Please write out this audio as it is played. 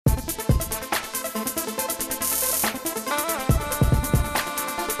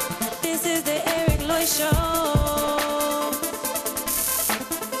Show.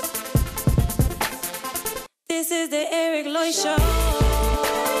 This is the Eric Lloyd Show.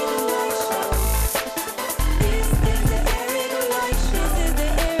 This is the Eric Lloyd Show. This is the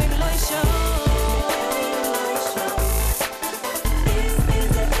Eric Lloyd Show. This is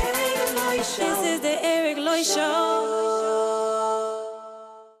the Eric Lloyd Show. This is the Eric Lloyd Show.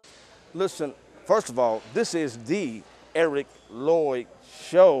 Listen, first of all, this is the Eric Lloyd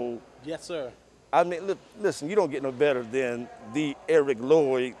Show. Yes, sir. I mean, listen, you don't get no better than the Eric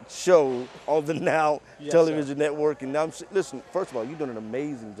Lloyd Show on the Now Television Network. And listen, first of all, you're doing an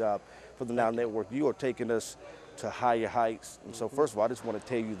amazing job for the Now Network. You are taking us to higher heights. And so, first of all, I just want to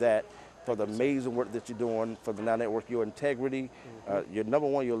tell you that for the amazing work that you're doing for the Now Network, your integrity, your number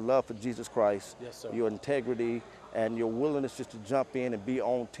one, your love for Jesus Christ, your integrity, and your willingness just to jump in and be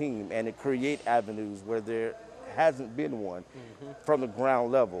on team and to create avenues where there hasn't been one from the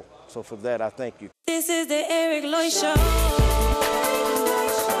ground level. So for that, I thank you. This is the Eric Lloyd Show.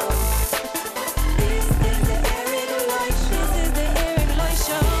 This is the Eric Lloyd Show. This is the Eric Lloyd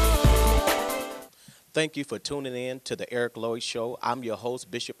Show. Thank you for tuning in to the Eric Lloyd Show. I'm your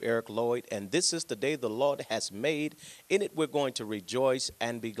host, Bishop Eric Lloyd, and this is the day the Lord has made. In it, we're going to rejoice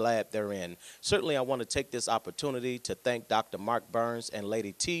and be glad therein. Certainly, I want to take this opportunity to thank Dr. Mark Burns and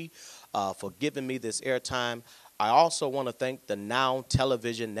Lady T for giving me this airtime. I also want to thank the Now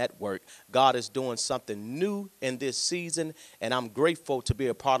Television Network. God is doing something new in this season, and I'm grateful to be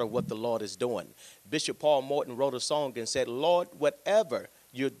a part of what the Lord is doing. Bishop Paul Morton wrote a song and said, Lord, whatever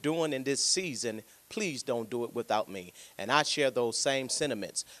you're doing in this season, please don't do it without me. And I share those same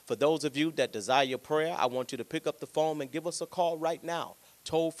sentiments. For those of you that desire prayer, I want you to pick up the phone and give us a call right now,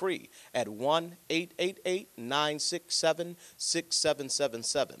 toll free at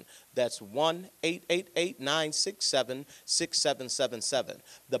 1-888-967-6777. That's 1-888-967-6777.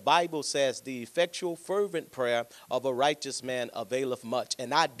 The Bible says the effectual fervent prayer of a righteous man availeth much.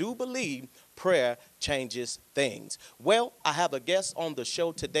 And I do believe prayer changes things. Well, I have a guest on the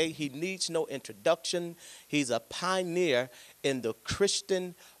show today. He needs no introduction. He's a pioneer in the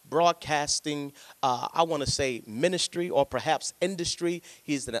Christian broadcasting, I want to say ministry or perhaps industry.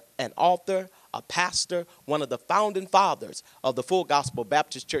 He's an author, a pastor, one of the founding fathers of the Full Gospel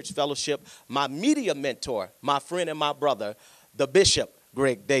Baptist Church Fellowship, my media mentor, my friend and my brother, the Bishop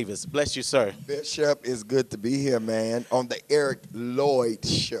Greg Davis. Bless you, sir. Bishop, it's good to be here, man, on the Eric Lloyd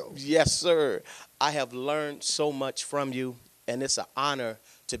Show. Yes, sir. I have learned so much from you, and it's an honor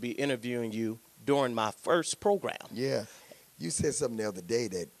to be interviewing you during my first program. Yeah. You said something the other day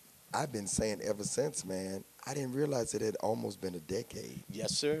that I've been saying ever since, man. I didn't realize it had almost been a decade.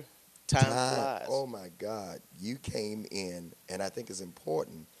 Yes, sir. Time flies. Oh, my God. You came in, and I think it's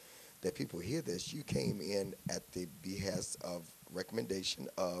important that people hear this. You came in at the behest of recommendation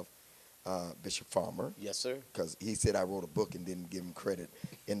of Bishop Farmer. Yes, sir. Because he said I wrote a book and didn't give him credit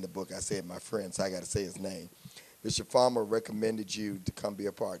in the book. I said my friend, so I got to say his name. Bishop Farmer recommended you to come be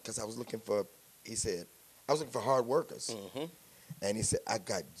a part because I was looking for, he said, I was looking for hard workers. Mm-hmm. And he said, I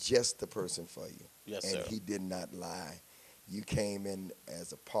got just the person for you. Yes, and sir. he did not lie. You came in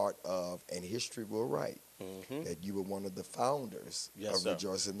as a part of, and history will write, that you were one of the founders of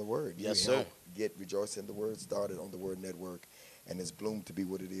Rejoice in the Word. Yes, you helped get Rejoice in the Word started on the Word Network, and it's bloomed to be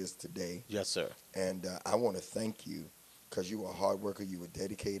what it is today. Yes, sir. And I want to thank you because you were a hard worker. You were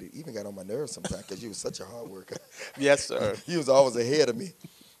dedicated. Even got on my nerves sometimes because you were such a hard worker. Yes, sir. You was always ahead of me.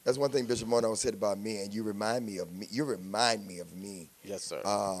 That's one thing Bishop Morton always said about me, and you remind me of me. You remind me of me. Yes, sir.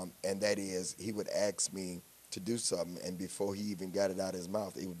 And that is, he would ask me to do something, and before he even got it out of his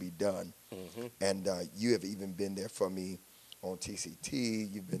mouth, it would be done. Mm-hmm. And you have even been there for me on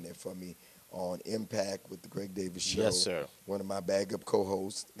TCT. You've been there for me on Impact with the Greg Davis Show. Yes, sir. One of my bag-up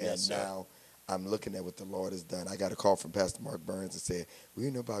co-hosts. Yes, and now I'm looking at what the Lord has done. I got a call from Pastor Mark Burns and said, well,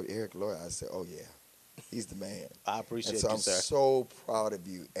 you know about Eric Lloyd? I said, oh, yeah. He's the man. I appreciate and so you, I'm sir. so proud of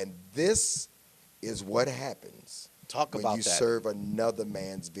you. And this is what happens when you serve another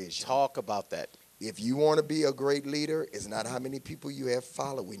man's vision. Talk about that. If you want to be a great leader, it's not how many people you have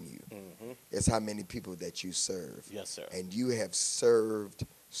following you. Mm-hmm. It's how many people that you serve. Yes, sir. And you have served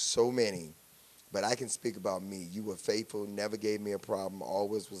so many. But I can speak about me. You were faithful, never gave me a problem,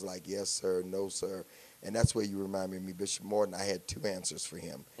 always was like, yes, sir, no, sir. And that's where you remind me of me, Bishop Morton. I had 2 answers for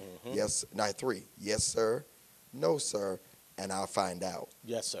him. Mm-hmm. Yes, not 3. Yes, sir, no, sir, and I'll find out.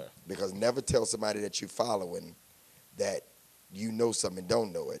 Yes, sir. Because never tell somebody that you're following that you know something and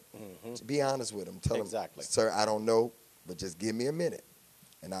don't know it. Mm-hmm. Be honest with them. Tell them, sir, I don't know, but just give me a minute,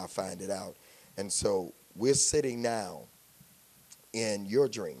 and I'll find it out. And so we're sitting now in your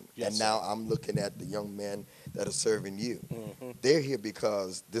dream. Yes, and now I'm looking at the young men that are serving you. They're here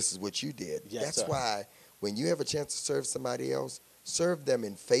because this is what you did. Yes, That's sir. why when you have a chance to serve somebody else, serve them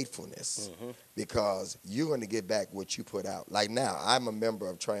in faithfulness, because you're going to get back what you put out. Like now, I'm a member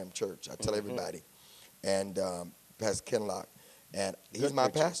of Triumph Church. I tell everybody. And Pastor Kenlock, and he's Good my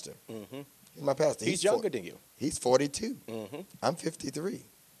preacher. pastor. He's my pastor. He's younger than you. He's 42. I'm 53.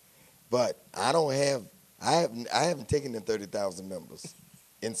 But I haven't taken in 30,000 members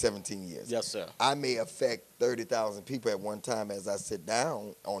in 17 years. Yes, sir. I may affect 30,000 people at one time as I sit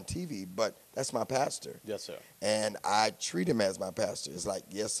down on TV, but that's my pastor. Yes, sir. And I treat him as my pastor. It's like,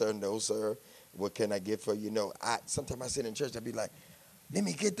 yes, sir, no, sir. What can I get for you? You know, sometimes I sit in church, I'd be like, let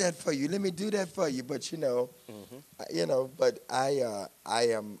me get that for you. Let me do that for you. But but I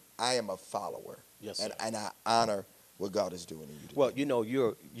am a follower. Yes, sir. And I honor what God is doing in you today.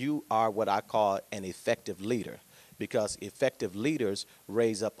 Well, you are what I call an effective leader, because effective leaders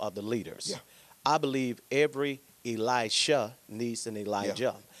raise up other leaders. Yeah. I believe every Elisha needs an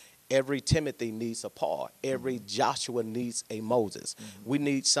Elijah. Every Timothy needs a Paul. Every Joshua needs a Moses. We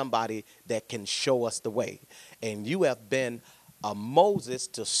need somebody that can show us the way. And you have been a Moses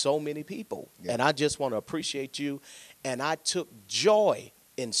to so many people. Yeah. And I just want to appreciate you. And I took joy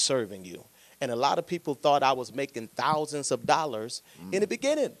in serving you. And a lot of people thought I was making thousands of dollars in the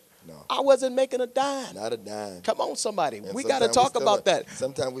beginning. No. I wasn't making a dime. Not a dime. Come on, somebody. And We got to sometimes talk still about that.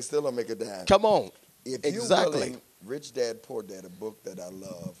 Sometimes we still don't make a dime. Come on. If Exactly. you're willing, Rich Dad, Poor Dad, a book that I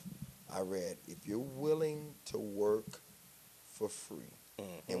love, I read. If you're willing to work for free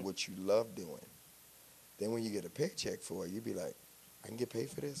in what you love doing, then when you get a paycheck for it, you be like, I can get paid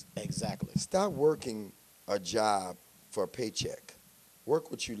for this? Exactly. Stop working a job for a paycheck.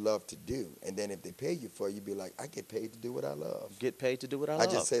 Work what you love to do. And then if they pay you for it, you be like, I get paid to do what I love. Get paid to do what I I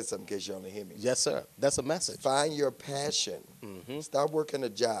love. just said something in case you only hear me. Yes, sir. That's a message. Find your passion. Stop working a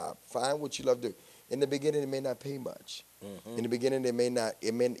job. Find what you love to do. In the beginning, it may not pay much. In the beginning, you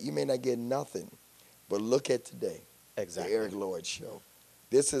may not get nothing. But look at today. Exactly. The Eric Lloyd Show.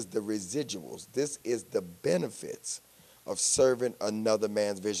 This is the residuals. This is the benefits of serving another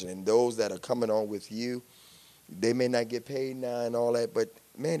man's vision. And those that are coming on with you, they may not get paid now and all that. But,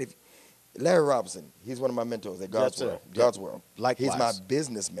 man, if Larry Robinson, he's one of my mentors at God's Yes, sir. World. God's World. Likewise. He's my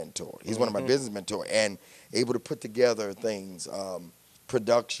business mentor. He's one of my business mentors, and able to put together things,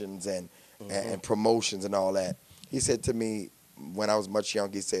 productions and promotions and all that. He said to me when I was much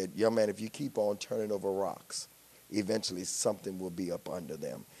younger, he said, young man, if you keep on turning over rocks, eventually something will be up under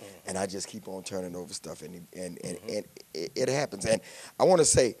them. And I just keep on turning over stuff, and it happens. And I want to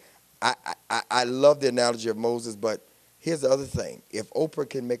say, I love the analogy of Moses, but here's the other thing. If Oprah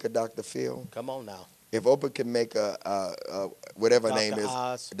can make a Dr. Phil, Come on now. if Oprah can make a whatever her name Dr. is,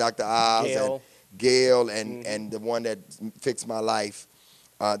 Oz, Dr. Oz Gail. and Gail and the one that fixed my life,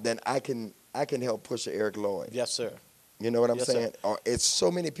 then I can help push Eric Lloyd. Yes, sir. You know what I'm Yes, sir. saying? Or it's so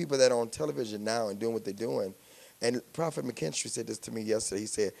many people that are on television now and doing what they're doing. And Prophet McKinstry said this to me yesterday. He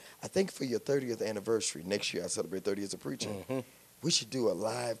said, I think for your 30th anniversary, next year I celebrate 30 years of preaching, we should do a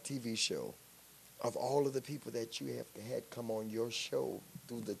live TV show of all of the people that you have had come on your show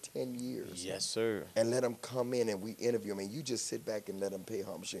through the 10 years. Yes, sir. And let them come in and we interview them. And you just sit back and let them pay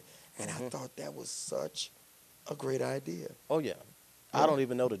homage. And I thought that was such a great idea. Oh, yeah. I don't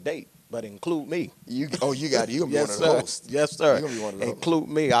even know the date, but include me. You gonna be one of Yes, the sir. hosts. Yes, sir. You're gonna be one of the hosts. Include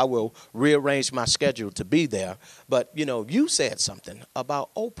me. I will rearrange my schedule to be there. But, you said something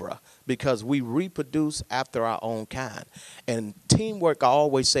about Oprah, because we reproduce after our own kind. And teamwork, I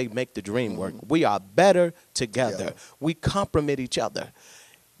always say, make the dream work. We are better together. Yeah. We complement each other.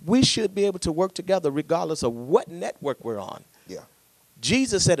 We should be able to work together regardless of what network we're on. Yeah.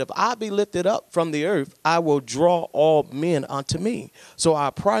 Jesus said, if I be lifted up from the earth, I will draw all men unto me. So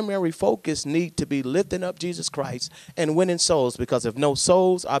our primary focus need to be lifting up Jesus Christ and winning souls, because if no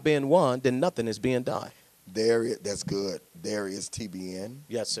souls are being won, then nothing is being done. That's good. There is TBN.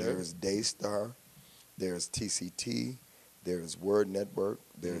 Yes, sir. There is Daystar. There's TCT. There's Word Network.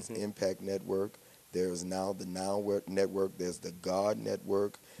 There's Impact Network. There's now the Now Network. There's the God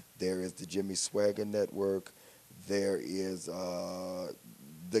Network. There is the Jimmy Swagger Network. There is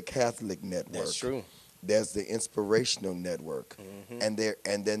the Catholic Network. That's true. There's the Inspirational Network, and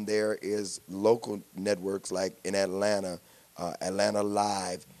then there is local networks like in Atlanta, Atlanta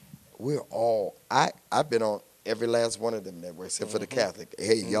Live. We're all I've been on every last one of them networks except for the Catholic.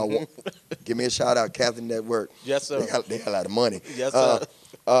 Hey, y'all, give me a shout out, Catholic Network. Yes, sir. They got a lot of money. Yes,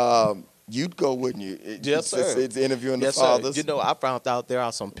 sir. You'd go, wouldn't you? Yes, sir. It's interviewing Yes, the fathers. sir. I found out there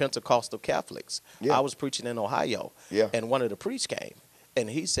are some Pentecostal Catholics. Yeah. I was preaching in Ohio, Yeah. and one of the priests came, and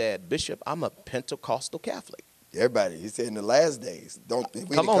he said, Bishop, I'm a Pentecostal Catholic. Everybody. He said in the last days.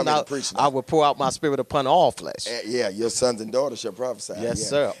 We Come on now. I will pour out my spirit upon all flesh. Yeah, your sons and daughters shall prophesy. Yes,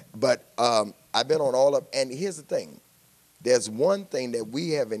 sir. But I've been on all of, and here's the thing. There's one thing that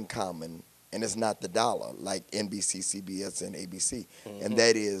we have in common, and it's not the dollar, like NBC, CBS, and ABC, and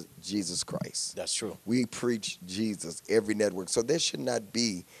that is Jesus Christ. That's true. We preach Jesus, every network. So there should not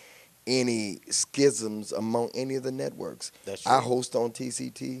be any schisms among any of the networks. That's true. I host on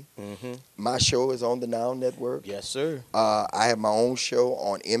TCT. My show is on the Now Network. Yes, sir. I have my own show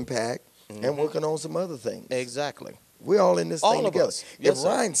on Impact and working on some other things. Exactly. We're all in this thing together. Us. Yes, if sir.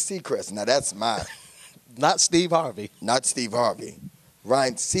 Ryan Seacrest, now that's my... Not Steve Harvey. Not Steve Harvey.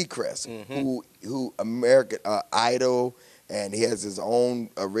 Ryan Seacrest, who American Idol, and he has his own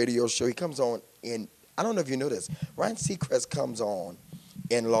radio show. He comes on in, I don't know if you know this, Ryan Seacrest comes on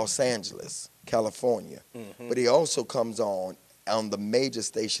in Los Angeles, California, but he also comes on the major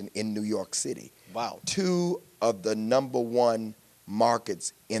station in New York City. Wow. 2 of the #1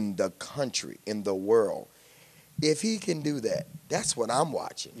 markets in the country, in the world. If he can do that, that's what I'm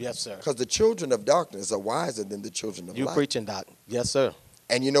watching. Yes, sir. Because the children of darkness are wiser than the children of light. You preaching, Doc. Yes, sir.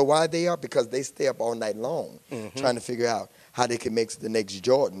 And you know why they are? Because they stay up all night long trying to figure out how they can make the next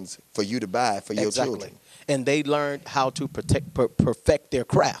Jordans for you to buy for your children. And they learned how to perfect their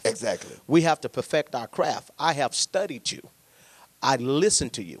craft. Exactly. We have to perfect our craft. I have studied you. I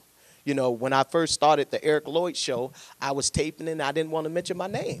listened to you. You know, when I first started the Eric Lloyd Show, I was taping and I didn't want to mention my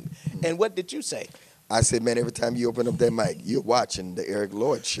name. And what did you say? I said, man, every time you open up that mic, you're watching the Eric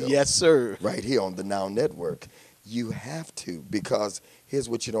Lloyd Show. Yes, sir. Right here on the Now Network. You have to, because here's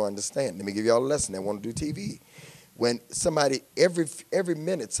what you don't understand. Let me give y'all a lesson that want to do TV. When somebody, every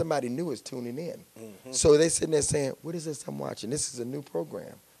minute, somebody new is tuning in. So they sitting there saying, what is this I'm watching? This is a new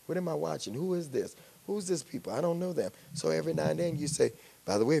program. What am I watching? Who is this? Who's this people? I don't know them. So every now and then you say,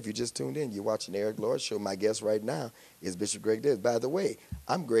 by the way, if you just tuned in, you're watching the Eric Lloyd Show. My guest right now is Bishop Greg Davis. By the way,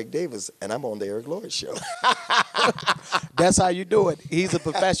 I'm Greg Davis, and I'm on the Eric Lloyd Show. That's how you do it. He's a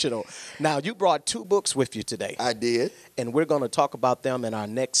professional. Now, you brought 2 books with you today. I did. And we're going to talk about them in our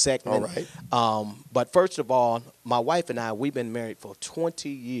next segment. All right. But first of all, my wife and I, we've been married for 20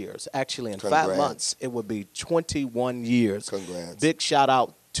 years. Actually, in 5 months, it will be 21 years. Congrats. Big shout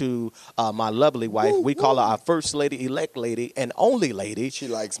out to my lovely wife. We call her our first lady, elect lady, and only lady. She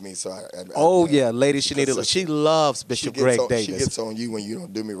likes me, so Lady Shanita. She loves Bishop Greg Davis. She gets on you when you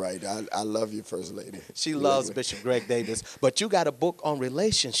don't do me right. I love you, First Lady. She loves Bishop Greg Davis. But you got a book on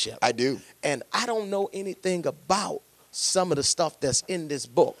relationship. I do. And I don't know anything about some of the stuff that's in this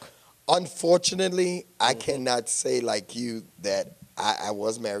book. Unfortunately, I cannot say like you that I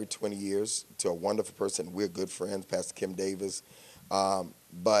was married 20 years to a wonderful person. We're good friends, Pastor Kim Davis.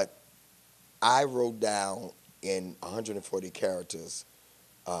 But I wrote down in 140 characters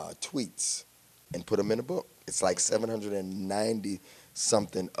tweets and put them in a book. It's like 790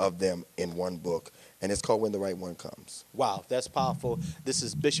 something of them in one book, and it's called When the Right One Comes. Wow, that's powerful. This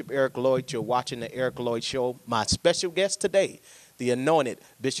is Bishop Eric Lloyd. You're watching the Eric Lloyd Show. My special guest today, the anointed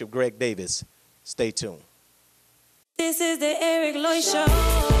Bishop Greg Davis. Stay tuned. This is the Eric Lloyd Show.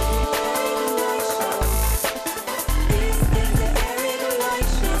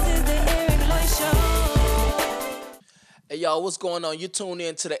 Hey, y'all, what's going on? You tune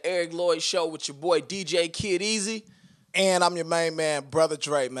in to the Eric Lloyd Show with your boy DJ Kid Easy. And I'm your main man, Brother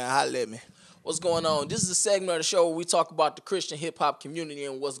Dre, man. Holla at me. What's going on? This is a segment of the show where we talk about the Christian hip-hop community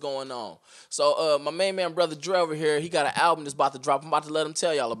and what's going on. So my main man, Brother Dre over here, he got an album that's about to drop. I'm about to let him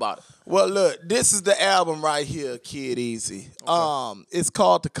tell y'all about it. Well, look, this is the album right here, Kid Easy. Okay. It's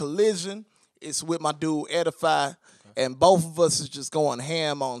called The Collision. It's with my dude, Edify. And both of us is just going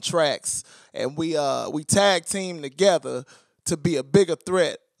ham on tracks. And we tag team together to be a bigger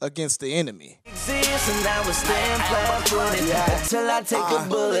threat against the enemy. And I was staying flat-footed till I take a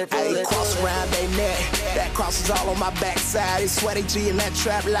bullet. I cross around they neck. That cross is all on my backside. It's sweaty G in that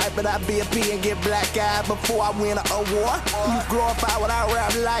trap life, but I be a P and get black eyed before I win an award. You glorify what I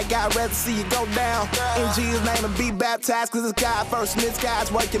rap like. I'd rather see you go down in Jesus' name and be baptized, cause it's God first. And it's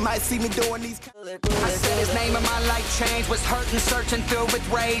God's work. You might see me doing these. I said his name and my life changed. Was hurting, searching, filled with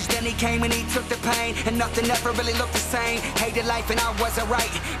rage. Then he came and he took the pain, and nothing ever really looked the same. Hated life and I wasn't right.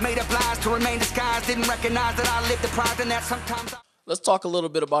 Made up lies to remain disguised. Didn't recognize that I lived deprived and that sometimes Let's talk a little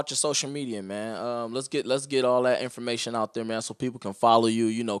bit about your social media, man. Let's get all that information out there, man, so people can follow you,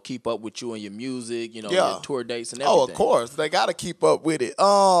 you know, keep up with you and your music, you know, your tour dates and everything. Oh, of course. They got to keep up with it.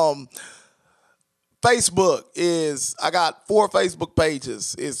 Facebook is, I got 4 Facebook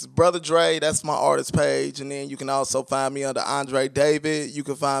pages. It's Brother Dre, that's my artist page. And then you can also find me under Andre David. You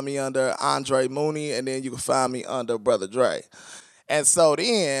can find me under Andre Mooney. And then you can find me under Brother Dre. And so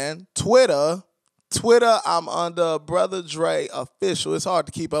then Twitter Twitter, I'm under Brother Dre Official. It's hard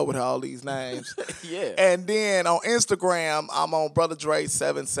to keep up with all these names. Yeah. And then on Instagram, I'm on Brother Dre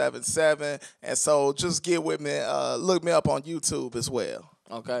 777. And so just get with me. Look me up on YouTube as well.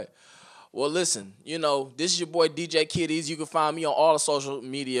 Okay. Well, listen, this is your boy DJ Kid Easy. You can find me on all the social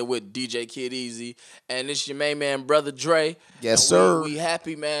media with DJ Kid Easy. And this is your main man, Brother Dre. Yes, and sir. We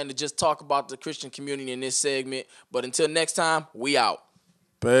happy, man, to just talk about the Christian community in this segment. But until next time, we out.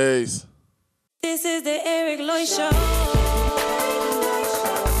 Peace. This is the Eric Lloyd Show.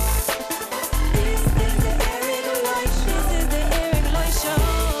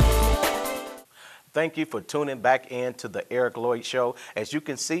 Thank you for tuning back in to the Eric Lloyd Show. As you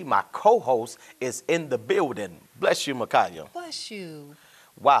can see, my co-host is in the building. Bless you, Micaiah. Bless you.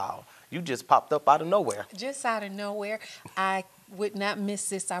 Wow, you just popped up out of nowhere. Just out of nowhere. I would not miss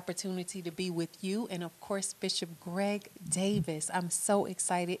this opportunity to be with you and, of course, Bishop Greg Davis. I'm so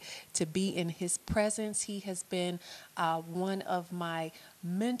excited to be in his presence. He has been one of my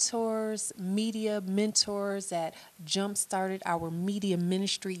mentors, media mentors that jump-started our media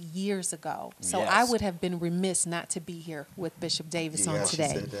ministry years ago. So Yes. I would have been remiss not to be here with Bishop Davis on She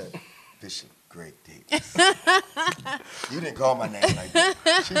today. said that. Bishop Greg Davis. You didn't call my name like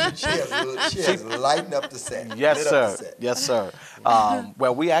that. She has lightened up the set. Yes, lit up sir. the set. Yes, sir.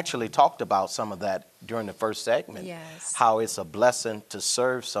 Well, we actually talked about some of that during the first segment. Yes. How it's a blessing to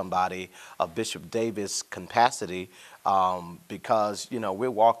serve somebody of Bishop Davis' capacity because, we're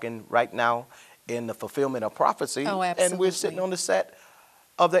walking right now in the fulfillment of prophecy. Oh, and we're absolutely. sitting on the set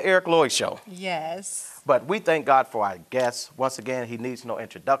of the Eric Lloyd Show. Yes. But we thank God for our guest. Once again, he needs no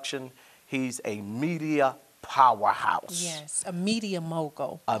introduction. He's a media powerhouse. Yes. A media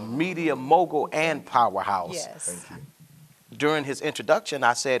mogul. A media mogul and powerhouse. Yes. Thank you. During his introduction,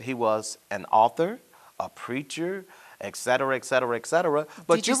 I said he was an author, a preacher, et cetera, et cetera, et cetera.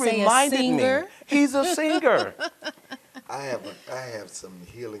 But Did you you say a reminded me singer? he's a singer. I have some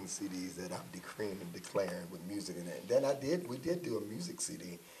healing CDs that I'm decreeing and declaring with music in it. And then we did do a music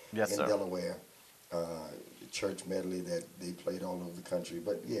CD Yes, in sir. Delaware, church medley that they played all over the country.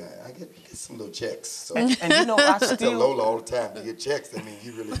 But yeah, I get some little checks. So And I I tell still Lola all the time, to get checks, that means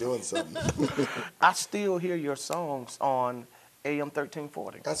you really doing something. I still hear your songs on AM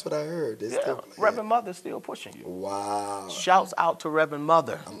 1340. That's what I heard. They Yeah, still play it. Reverend Mother's still pushing you. Wow. Shouts out to Reverend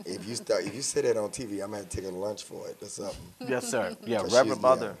Mother. If you say that on TV, I'm gonna have to take a lunch for it or something. Yes, sir. Yeah, 'Cause Reverend she's-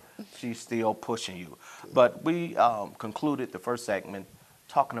 Mother, she's still pushing you. But we concluded the first segment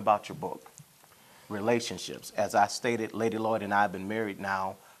talking about your book, Relationships. As I stated, Lady Lloyd and I have been married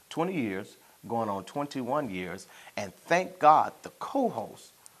now 20 years, going on 21 years, and thank God the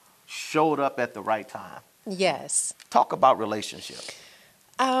co-host showed up at the right time. Yes. Talk about relationships.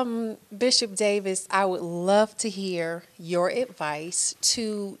 Bishop Davis, I would love to hear your advice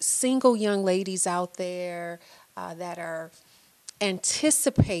to single young ladies out there that are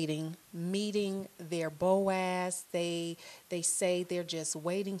anticipating meeting their Boaz. They say they're just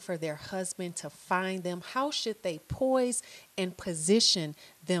waiting for their husband to find them. How should they poise and position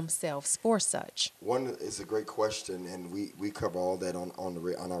themselves for such? One is a great question, and we cover all that on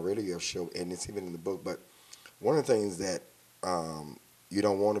our radio show, and it's even in the book. But one of the things that you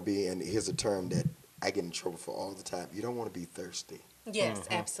don't want to be, and here's a term that I get in trouble for all the time, you don't want to be thirsty. Yes,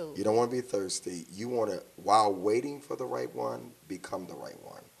 absolutely. You don't want to be thirsty. You want to, while waiting for the right one, become the right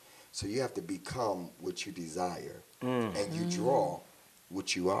one. So you have to become what you desire, and you draw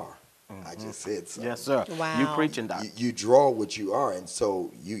what you are. I just said so. Yes, sir. Wow. You preaching, Doc. You draw what you are, and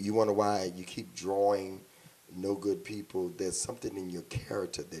so you wonder why you keep drawing no good people. There's something in your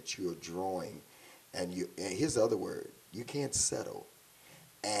character that you are drawing, and here's the other word: you can't settle,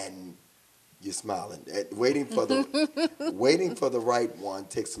 and you're smiling. Waiting for the right one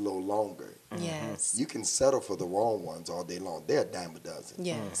takes a little longer. Yes. You can settle for the wrong ones all day long. They're a dime a dozen.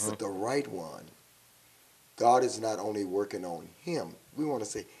 Yes. But the right one, God is not only working on him. We want to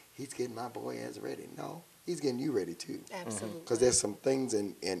say, he's getting my Boaz ready. No, he's getting you ready too. Absolutely. Because there's some things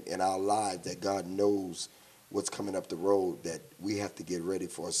in our lives that God knows what's coming up the road that we have to get ready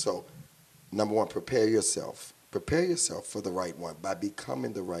for. So, number one, prepare yourself. Prepare yourself for the right one by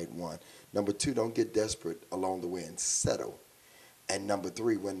becoming the right one. Number two, don't get desperate along the way and settle. And number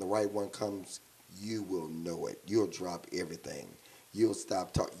three, when the right one comes, you will know it. You'll drop everything. You'll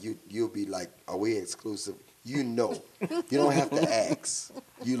stop talking. You'll be like, are we exclusive? You know. You don't have to ask.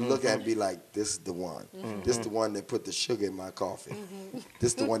 You look at it and be like, this is the one. This is the one that put the sugar in my coffee.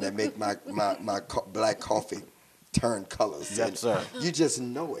 This is the one that make my black coffee turn colors. Yes, sir. You just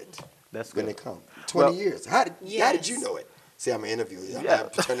know it That's when good. it comes. 20 Well, years. How did you know it? See, I'm an interviewer. Yeah. I'm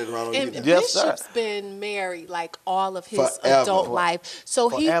turning it around on And you now. Yes, sir. Bishop's been married like all of his Forever. adult life. So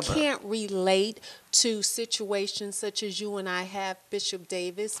Forever. he can't relate to situations such as you and I have, Bishop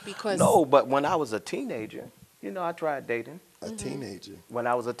Davis, because No, but when I was a teenager, you know, I tried dating. A teenager. When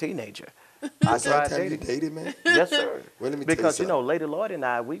I was a teenager, I That's the tried time you dating. dated, man? Yes, sir. Well, let me tell you Because, you know, something. Lady Lloyd and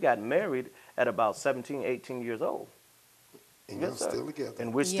I, we got married at about 17, 18 years old. And y'all Yes, sir. still together.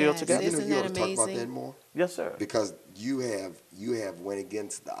 And we're still Yes, together. You know, Isn't you that ought to talk about amazing? that more Yes, sir. because you have went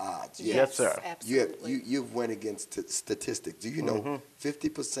against the odds. Yes, sir. Absolutely. You've went against statistics. Do you know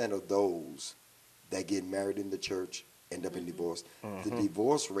 50% of those that get married in the church end up in divorce? The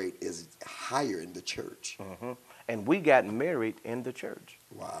divorce rate is higher in the church. And we got married in the church.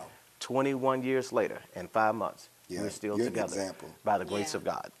 Wow. 21 years later and 5 months. Yeah, We're still you're an together example. by the grace Yeah. of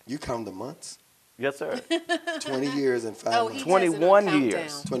God. You count the months? Yes, sir. 20 years and 5 Oh, months. he 21 has it on years.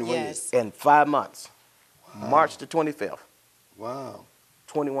 countdown. 21 Yes. In 5 months. March the 25th. Wow.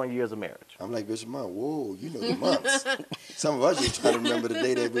 21 years of marriage. I'm like, Bishop Mont, whoa, you know the months. Some of us just trying to remember the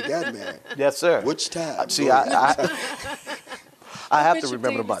day that we got married. Yes, sir. Which time? See, Go ahead. I have to Bishop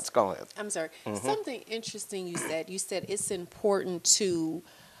remember the Davis, months. Go ahead. I'm sorry. Something interesting you said. You said it's important to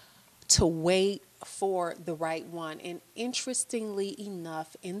wait for the right one. And interestingly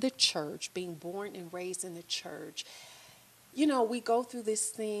enough, in the church, being born and raised in the church, you know, we go through this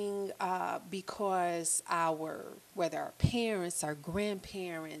thing because whether our parents, our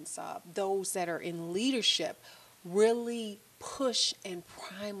grandparents, those that are in leadership really push and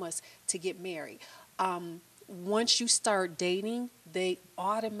prime us to get married. Once you start dating, they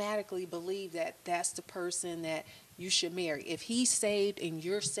automatically believe that that's the person that you should marry. If he's saved and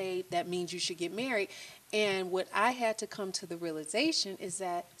you're saved, that means you should get married. And what I had to come to the realization is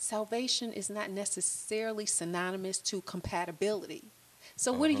that salvation is not necessarily synonymous to compatibility.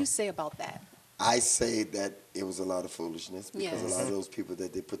 So what do you say about that? I say that it was a lot of foolishness because Yes. a lot of those people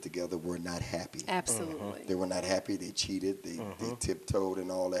that they put together were not happy. Absolutely. They were not happy. They cheated. They tiptoed and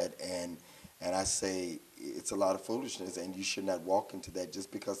all that. And I say it's a lot of foolishness, and you should not walk into that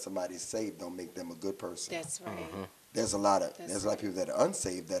just because somebody's saved. Don't make them a good person. That's right. There's a lot of That's there's a lot of people that are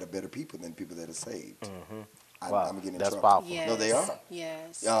unsaved that are better people than people that are saved. Wow, I'm getting in that's trouble. powerful. Yes. No, they are.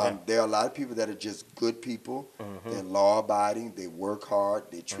 Yes. There are a lot of people that are just good people. They're law-abiding. They work hard.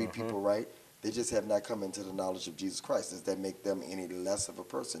 They treat people right. They just have not come into the knowledge of Jesus Christ. Does that make them any less of a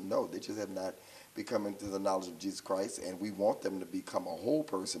person? No, they just have not become into the knowledge of Jesus Christ, and we want them to become a whole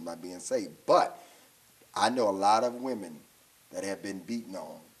person by being saved. But I know a lot of women that have been beaten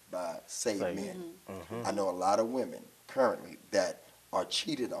on by saved men. I know a lot of women currently that are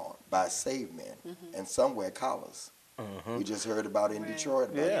cheated on by saved men, and some wear collars. We just heard about in Right. Detroit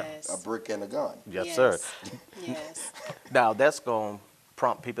about Yes. a brick and a gun. Yes, sir. Yes. Now, that's going to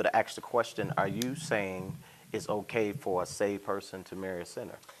prompt people to ask the question, are you saying it's okay for a saved person to marry a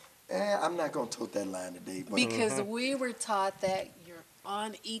sinner? I'm not going to tote that line today. But Because we were taught that you're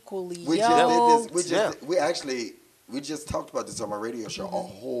unequally we yoked. just did this. We just talked about this on my radio show a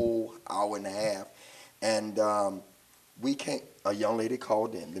whole hour and a half. And we can't, a young lady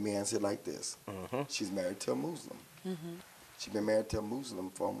called in. Let me answer it like this. She's married to a Muslim. She's been married to a Muslim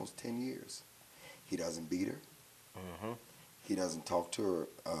for almost 10 years. He doesn't beat her. He doesn't talk to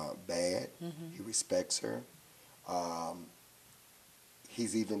her bad. He respects her.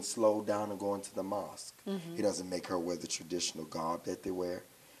 He's even slowed down on going to the mosque. He doesn't make her wear the traditional garb that they wear.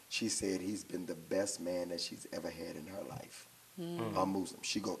 She said he's been the best man that she's ever had in her life. A Muslim.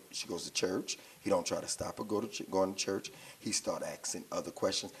 She goes to church. He don't try to stop her going to church. He start asking other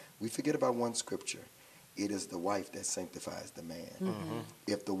questions. We forget about one scripture. It is the wife that sanctifies the man.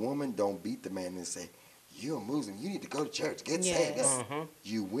 If the woman don't beat the man and say, you're a Muslim, you need to go to church, get saved.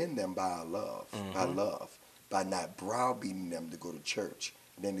 You win them by love, by not browbeating them to go to church.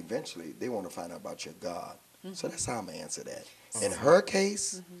 And then eventually they want to find out about your God. So that's how I'm going to answer that. In her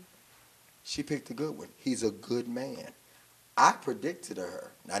case, she picked a good one. He's a good man. I predicted to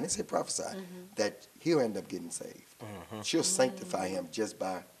her, I didn't say prophesy, that he'll end up getting saved. She'll sanctify him just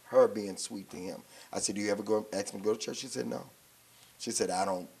by her being sweet to him. I said, do you ever ask him to go to church? She said, no. She said, I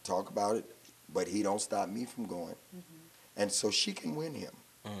don't talk about it, but he don't stop me from going. And so she can win him.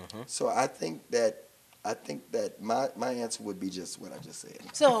 So I think that my answer would be just what I just said.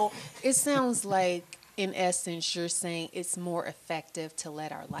 So it sounds like, in essence, you're saying it's more effective to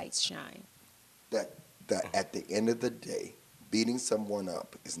let our lights shine. That at the end of the day, beating someone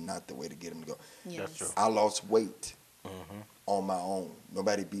up is not the way to get them to go. Yes. That's true. I lost weight on my own.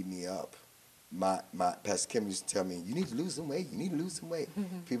 Nobody beat me up. My Pastor Kim used to tell me, you need to lose some weight. You need to lose some weight.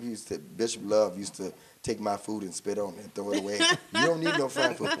 People Bishop Love used to take my food and spit on it and throw it away. You don't need no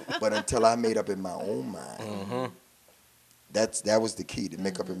fried food. But until I made up in my own mind That was the key, to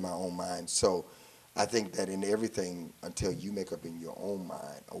make up in my own mind. So I think that in everything, until you make up in your own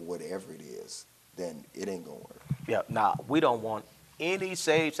mind or whatever it is, then it ain't gonna work. Yeah, now, we don't want any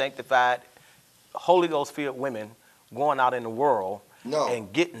saved, sanctified, Holy Ghost-filled women going out in the world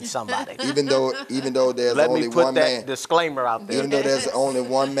and getting somebody. Even though there's Let only me put one that man. disclaimer out there. Even though there's only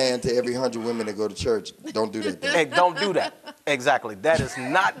one man to every 100 women that go to church, don't do that. Hey, don't do that. Exactly. That is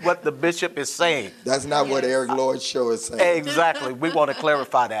not what the bishop is saying. That's not what Eric Lloyd Show is saying. Exactly. We want to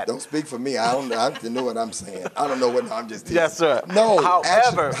clarify that. Don't speak for me. I don't know what I'm saying. I don't know what I'm just teasing. Yes, sir. No,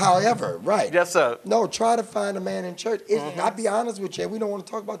 However, right. Yes, sir. No, try to find a man in church. I'll be honest with you, we don't want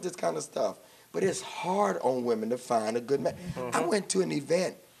to talk about this kind of stuff, but it's hard on women to find a good man. I went to an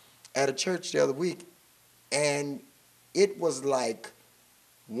event at a church the other week, and it was like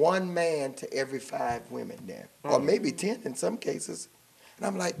one man to every 5 women there, or maybe 10 in some cases. And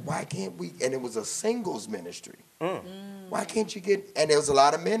I'm like, why can't we? And it was a singles ministry. Why can't you get? And there was a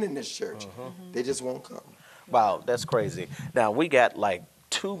lot of men in this church. They just won't come. Wow, that's crazy. Now, we got like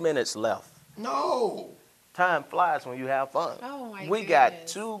 2 minutes left. No. Time flies when you have fun. Oh, my We got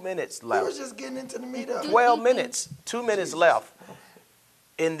 2 minutes We left. was just getting into the meetup. 12 minutes. 2 minutes left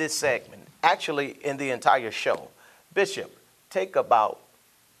in this segment. Actually, in the entire show. Bishop, take about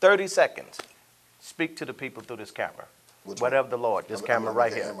 30 seconds. Speak to the people through this camera. Whatever the Lord, this camera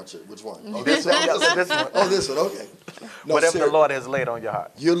right here. Which one? Oh, this one. This one. Oh, this one, okay. No, Whatever the Lord has laid on your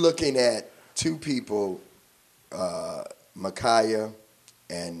heart. You're looking at 2 people, Micaiah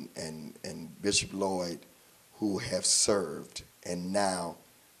and Bishop Lloyd, who have served, and now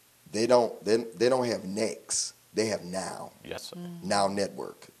they don't have next. They have now. Yes, sir. Now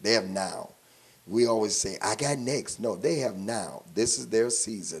Network. They have now. We always say, I got next. No, they have now. This is their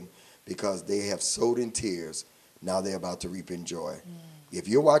season because they have sowed in tears. Now they're about to reap in joy. If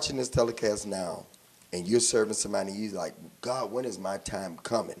you're watching this telecast now and you're serving somebody, you're like, God, when is my time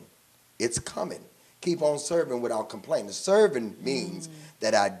coming? It's coming. Keep on serving without complaining. Serving means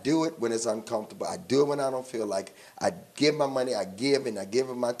that I do it when it's uncomfortable. I do it when I don't feel like it. I give my money, I give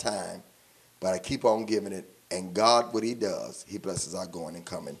it my time, but I keep on giving it. And God, what he does, he blesses our going and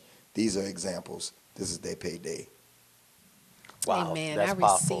coming. These are examples. This is their payday. Wow, Amen. that's I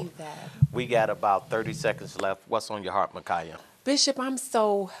powerful. received that. We got about 30 seconds left. What's on your heart, Micaiah? Bishop, I'm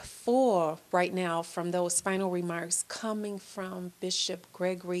so full right now from those final remarks coming from Bishop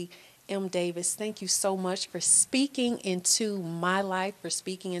Gregory M. Davis. Thank you so much for speaking into my life, for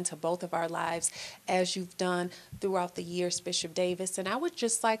speaking into both of our lives as you've done throughout the years, Bishop Davis. And I would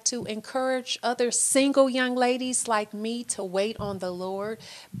just like to encourage other single young ladies like me to wait on the Lord,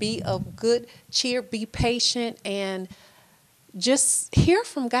 be of good cheer, be patient, and just hear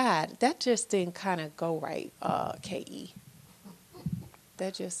from God. That just didn't kind of go right, K.E.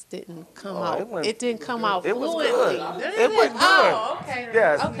 That just didn't come out. It didn't come out fluently. It was good. Oh, okay.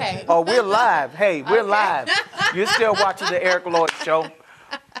 Yes. Okay. Oh, we're live. Hey, we're live. You're still watching the Eric Lloyd Show.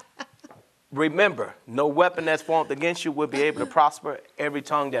 Remember, no weapon that's formed against you will be able to prosper. Every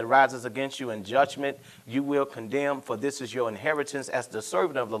tongue that rises against you in judgment, you will condemn. For this is your inheritance as the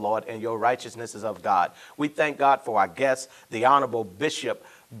servant of the Lord, and your righteousness is of God. We thank God for our guest, the Honorable Bishop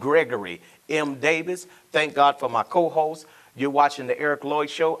Gregory M. Davis. Thank God for my co-host. You're watching the Eric Lloyd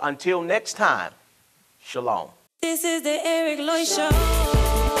Show. Until next time, shalom. This is the Eric Lloyd Show.